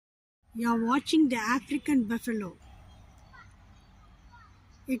You are watching the African buffalo.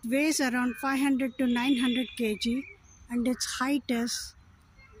 It weighs around 500 to 900 kg and its height is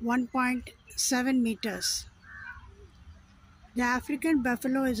 1.7 meters. The African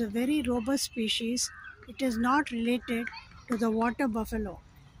buffalo is a very robust species. It is not related to the water buffalo.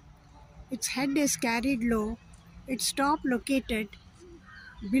 Its head is carried low, its top located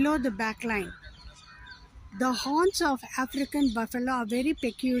below the back line. The horns of African buffalo are very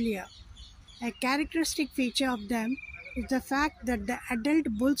peculiar. A characteristic feature of them is the fact that the adult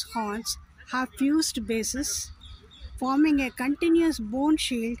bull's horns have fused bases, forming a continuous bone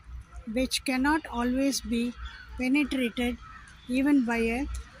shield which cannot always be penetrated even by a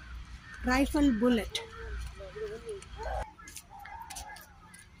rifle bullet.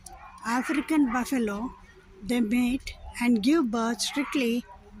 African buffalo, they mate and give birth strictly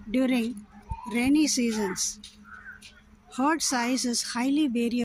during rainy seasons. Herd size is highly variable.